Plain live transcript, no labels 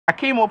I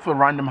came up with a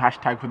random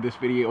hashtag for this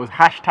video. It was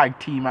hashtag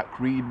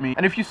TMakReadMe.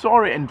 And if you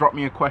saw it and dropped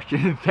me a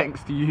question,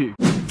 thanks to you.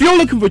 If you're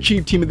looking for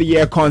cheap Team of the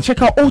Year cons,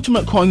 check out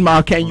Ultimate Cons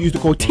Market and use the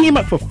code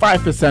TMak for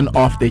 5%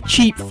 off. They're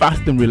cheap,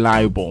 fast and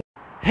reliable.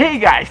 Hey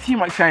guys,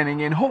 TMak signing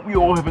in. Hope you're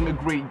all having a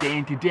great day,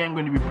 and today I'm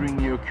going to be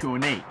bringing you a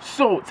Q&A.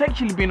 So, it's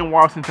actually been a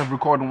while since I've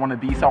recorded one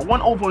of these. I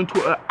went over on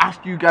Twitter,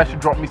 asked you guys to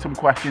drop me some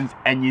questions,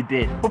 and you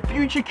did. For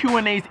future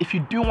Q&As, if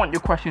you do want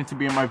your questions to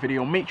be in my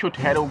video, make sure to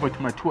head over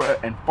to my Twitter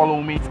and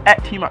follow me. It's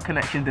at TMak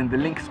Connections, and the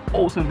link's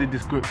also in the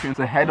description,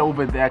 so head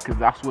over there because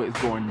that's where it's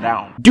going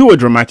down. Do a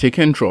dramatic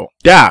intro.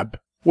 Dab.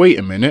 Wait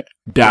a minute.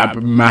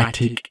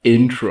 Dabmatic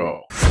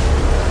intro.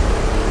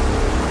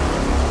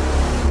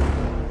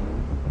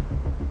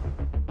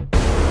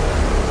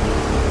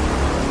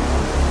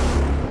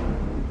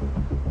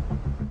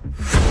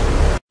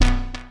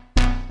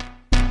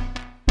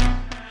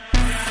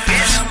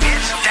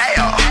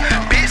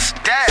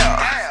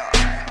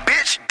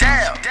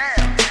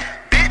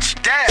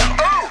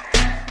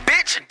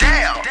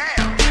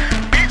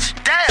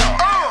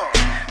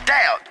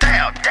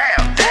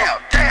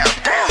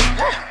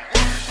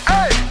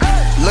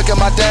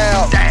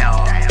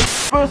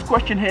 First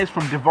question here is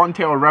from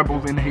Devontae or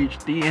Rebels in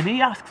HD, and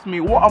he asks me,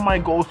 what are my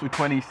goals for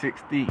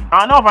 2016?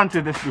 I know I've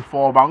answered this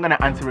before, but I'm going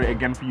to answer it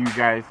again for you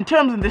guys. In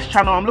terms of this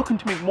channel, I'm looking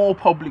to make more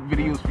public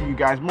videos for you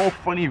guys, more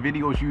funny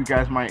videos you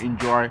guys might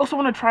enjoy. I also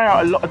want to try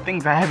out a lot of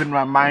things I have in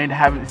my mind, I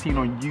haven't seen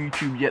on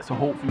YouTube yet, so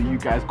hopefully you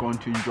guys are going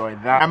to enjoy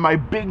that. And my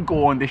big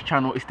goal on this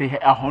channel is to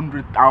hit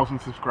 100,000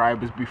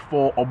 subscribers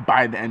before or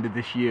by the end of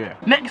this year.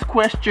 Next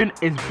question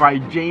is by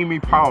Jamie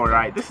Power,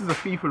 right? This is a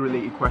FIFA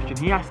related question.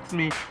 He asks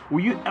me,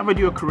 will you ever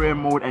do a career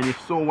mode, and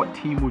if so, what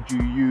team would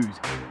you use?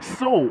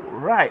 So,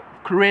 right,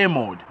 career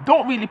mode.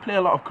 Don't really play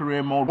a lot of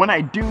career mode. When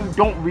I do,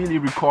 don't really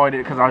record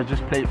it because I'll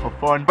just play it for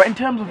fun. But in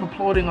terms of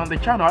uploading on the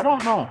channel, I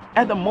don't know.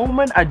 At the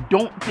moment, I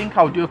don't think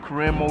I'll do a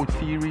career mode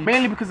series,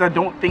 mainly because I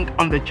don't think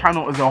on the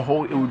channel as a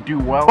whole it would do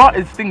well. But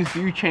as things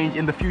do change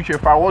in the future,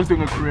 if I was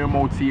doing a career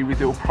mode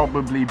series, it will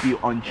probably be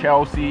on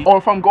Chelsea. Or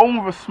if I'm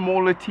going with a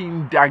smaller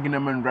team,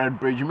 Dagenham and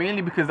Redbridge,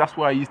 mainly because that's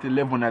where I used to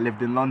live when I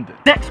lived in London.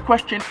 Next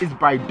question is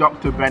by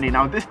Dr. Benny.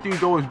 Now this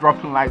dude always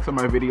dropping likes on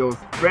my videos,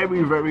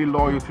 very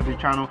loyal to the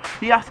channel.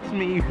 He asks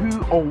me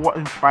who or what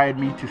inspired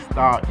me to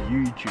start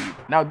YouTube.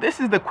 Now this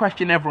is the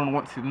question everyone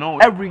wants to know.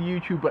 Every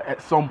YouTuber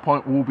at some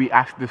point will be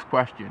asked this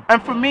question,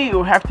 and for me it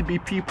will have to be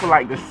people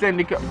like the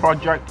Syndicate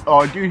Project,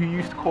 or a dude who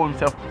used to call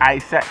himself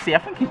iSexy. I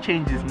think he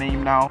changed his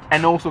name now,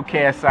 and also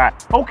KSI.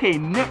 Okay,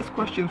 next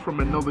question from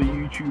another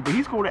YouTuber.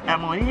 He's called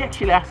Emma, and he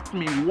actually asks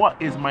me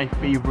what is my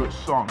favorite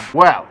song.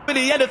 Well, with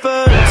the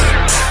elephants,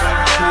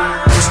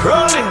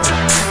 rolling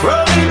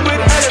with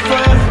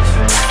elephants,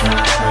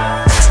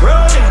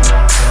 rolling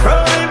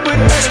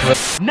with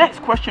elephants. Next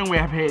question we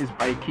have here is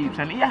by Keeps,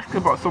 and he asks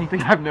about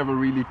something I've never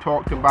really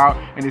talked about,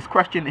 and his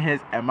question is,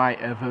 am I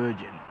a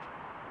virgin?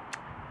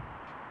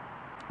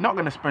 Not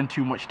gonna spend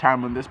too much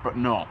time on this, but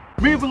no.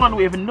 Moving on,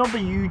 we have another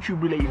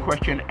YouTube related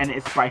question, and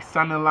it's by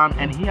Sanalam,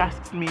 and he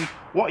asks me,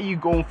 what are you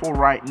going for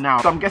right now?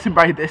 So I'm guessing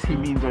by this he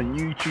means on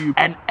YouTube.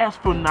 And as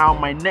for now,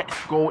 my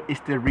next goal is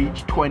to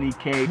reach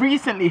 20k.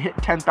 Recently hit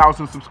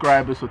 10,000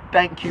 subscribers, so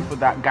thank you for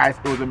that, guys.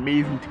 It was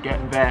amazing to get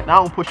there.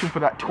 Now I'm pushing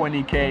for that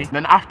 20k.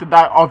 Then after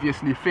that,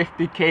 obviously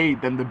 50k,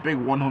 then the big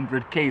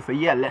 100k. So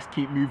yeah, let's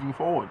keep moving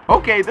forward.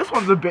 Okay, this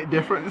one's a bit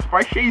different. It's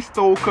by Shay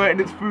Stoker,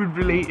 and it's food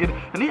related.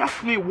 And he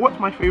asked me, what's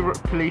my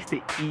favorite place to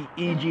eat,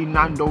 e.g.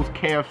 Nando's,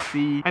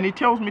 KFC, and he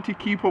tells me to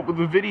keep up with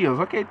the videos.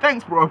 Okay,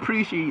 thanks bro, I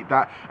appreciate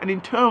that. And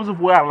in terms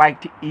of where I like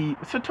to eat,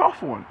 it's a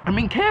tough one. I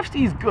mean,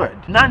 KFC is good,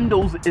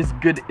 Nando's is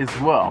good as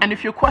well, and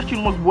if your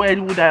question was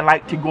where would I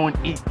like to go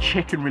and eat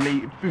chicken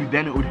related food,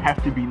 then it would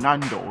have to be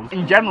Nando's.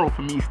 In general,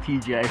 for me, it's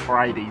TGI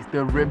Fridays.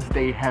 The ribs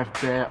they have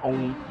there, oh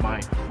my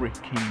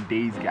freaking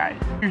days, guys.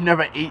 If you've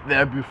never ate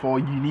there before,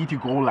 you need to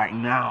go like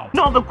now.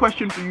 Another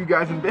question for you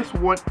guys, and this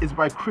one is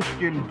by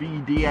Christian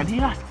VD, and he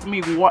asks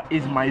me, what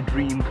is my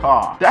dream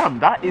car? Damn,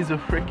 that is a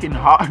freaking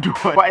hard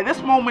one. But at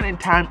this moment in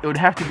time, it would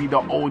have to be the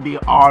Audi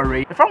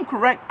R8. If I'm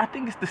correct, I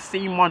think it's the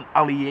same one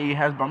Ali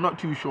has, but I'm not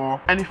too sure.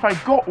 And if I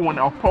got one,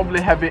 I'll probably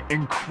have it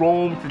in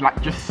chrome, to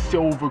like just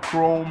silver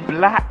chrome,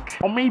 black,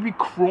 or maybe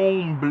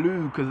chrome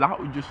blue, because that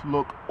would just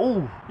look,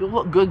 oh, you'll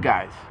look good,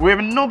 guys. We have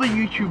another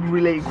YouTube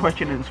related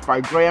question, and it's by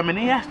Graham, and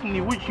he asked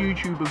me, which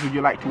YouTubers would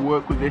you like to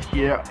work with this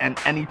year, and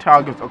any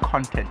targets or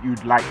content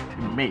you'd like to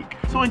make.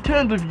 So in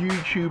terms of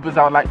YouTubers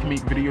I would like to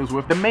make videos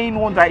with, the main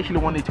ones I actually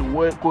wanted to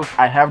work with,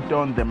 I have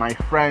done. They're my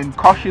friends.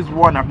 Kosh is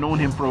one. I've known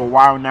him for a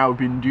while now. We've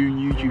been doing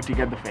YouTube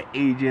together for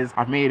ages.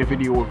 I've made a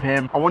video with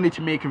him. I wanted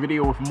to make a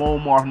video with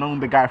Momo. I've known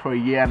the guy for a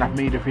year, and I've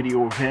made a video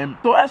with him.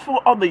 So as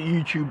for other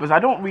YouTubers, I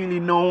don't really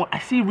know. I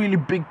see really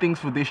big things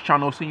for this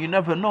channel, so you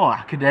never know.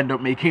 I could end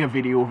up making a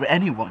video with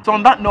anyone. So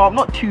on that note, I'm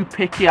not too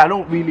picky. I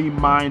don't really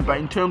mind. But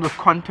in terms of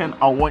content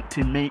I want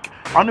to make,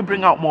 I want to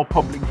bring out more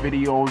public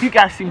videos. You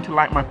guys seem to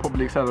like my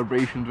public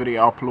celebrations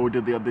video I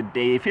uploaded the other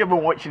day. If you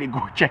haven't watched it,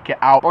 go check it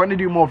out. I want to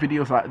do more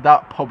videos like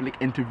that, public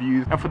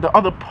interviews, and for the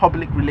other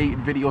public related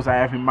videos I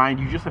have in mind,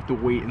 you just have to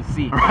wait and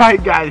see.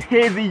 Right guys,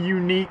 here's a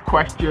unique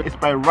question. It's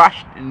by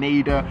Rash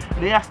Nader.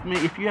 They asked me,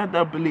 if you had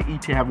the ability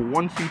to have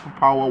one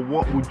superpower,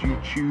 what would you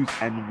choose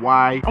and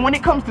why? And when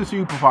it comes to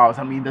superpowers,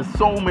 I mean, there's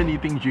so many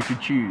things you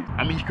could choose.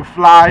 I mean, you could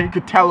fly, you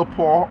could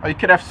teleport, or you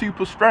could have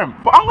super strength.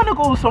 But I'm gonna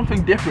go with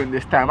something different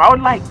this time. I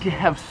would like to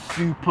have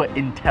super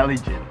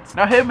intelligence.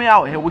 Now hear me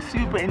out here. With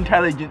super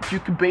intelligence, you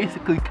can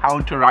basically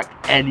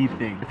counteract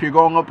anything. If you're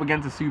going up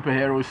against a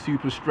superhero with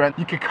super strength,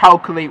 you can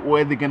calculate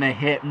where they're gonna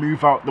hit,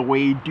 move out the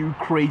way, do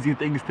crazy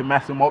things to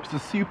mess them up. So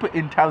super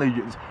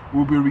intelligence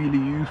will be really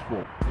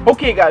useful.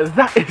 Okay guys,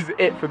 that is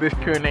it for this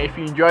Q&A. If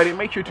you enjoyed it,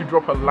 make sure to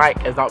drop a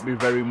like, as that would be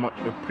very much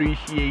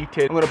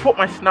appreciated. I'm gonna put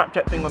my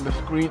Snapchat thing on the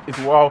screen as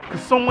well,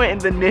 because somewhere in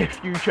the near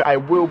future I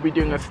will be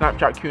doing a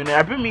Snapchat Q&A.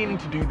 I've been meaning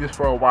to do this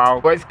for a while,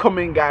 but it's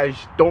coming guys,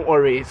 don't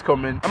worry, it's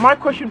coming. And my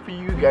question for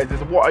you guys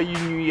is, what are your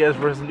New Year's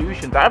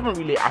resolutions? I haven't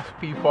really asked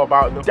people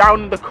about them.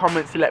 Down in the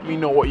comments, let me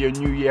know what your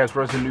New Year's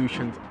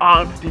resolutions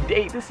are.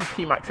 Today, this is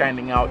TMak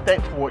signing out.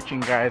 Thanks for watching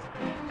guys,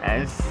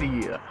 and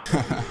see ya.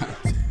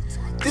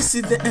 This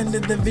is the end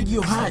of the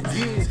video hype.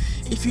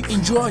 If you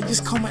enjoyed,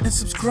 just comment and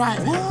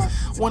subscribe.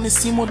 Want to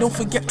see more? Don't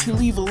forget to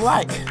leave a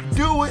like.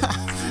 Do it.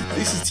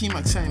 This is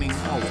TMak signing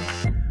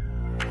out.